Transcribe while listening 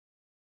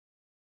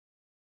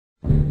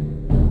Hey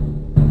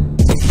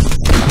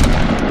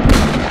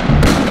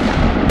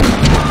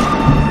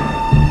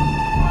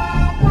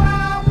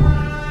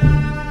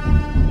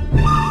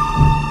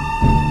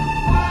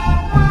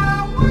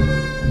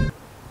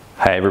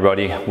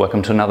everybody,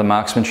 welcome to another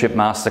Marksmanship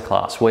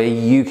Masterclass where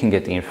you can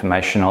get the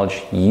information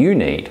knowledge you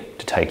need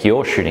to take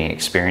your shooting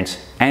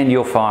experience and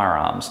your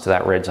firearms to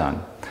that red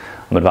zone.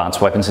 I'm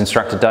Advanced Weapons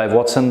Instructor Dave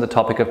Watson. The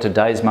topic of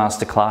today's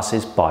Masterclass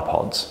is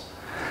bipods.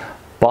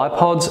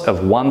 Bipods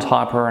of one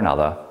type or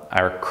another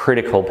are a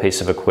critical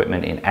piece of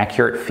equipment in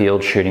accurate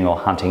field shooting or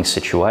hunting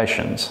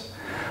situations.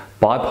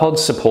 Bipods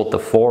support the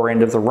fore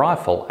end of the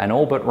rifle and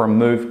all but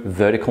remove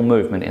vertical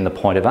movement in the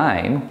point of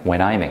aim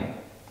when aiming.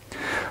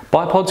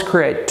 Bipods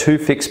create two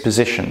fixed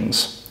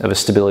positions of a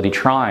stability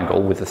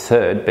triangle, with the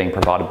third being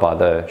provided by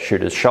the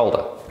shooter's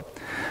shoulder.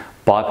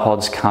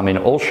 Bipods come in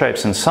all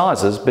shapes and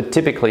sizes, but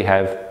typically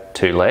have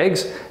two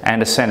legs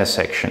and a center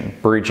section,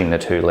 bridging the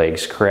two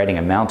legs, creating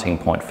a mounting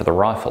point for the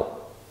rifle.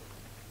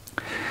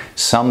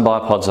 Some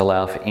bipods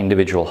allow for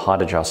individual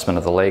height adjustment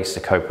of the legs to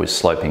cope with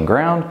sloping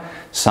ground.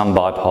 Some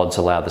bipods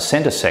allow the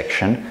center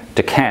section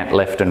to cant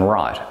left and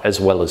right, as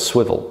well as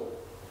swivel.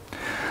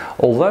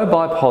 Although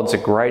bipods are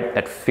great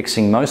at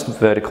fixing most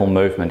vertical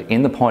movement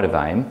in the point of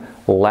aim,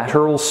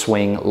 lateral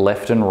swing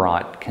left and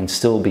right can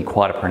still be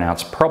quite a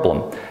pronounced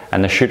problem,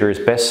 and the shooter is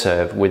best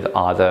served with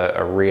either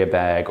a rear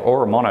bag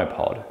or a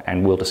monopod,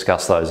 and we'll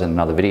discuss those in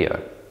another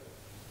video.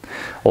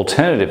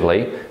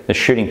 Alternatively, the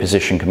shooting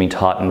position can be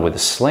tightened with a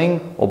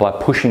sling or by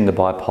pushing the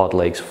bipod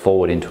legs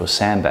forward into a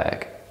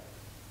sandbag.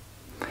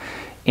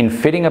 In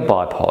fitting a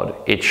bipod,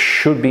 it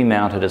should be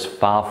mounted as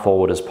far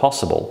forward as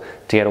possible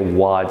to get a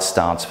wide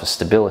stance for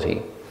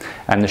stability,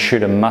 and the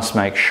shooter must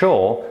make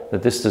sure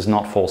that this does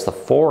not force the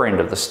fore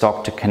end of the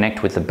stock to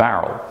connect with the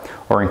barrel,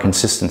 or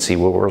inconsistency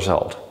will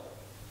result.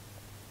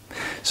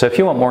 So if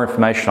you want more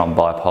information on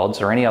bipods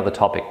or any other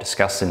topic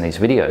discussed in these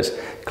videos,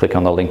 click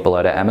on the link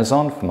below to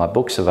Amazon for my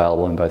books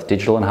available in both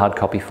digital and hard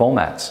copy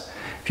formats.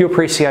 If you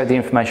appreciate the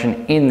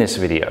information in this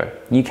video,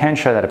 you can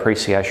show that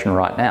appreciation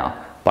right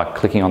now by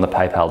clicking on the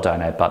PayPal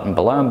donate button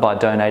below and by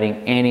donating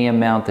any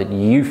amount that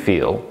you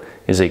feel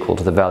is equal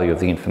to the value of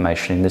the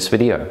information in this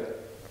video.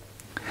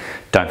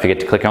 Don't forget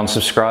to click on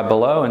subscribe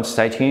below and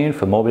stay tuned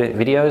for more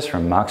videos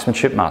from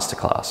Marksmanship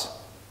Masterclass.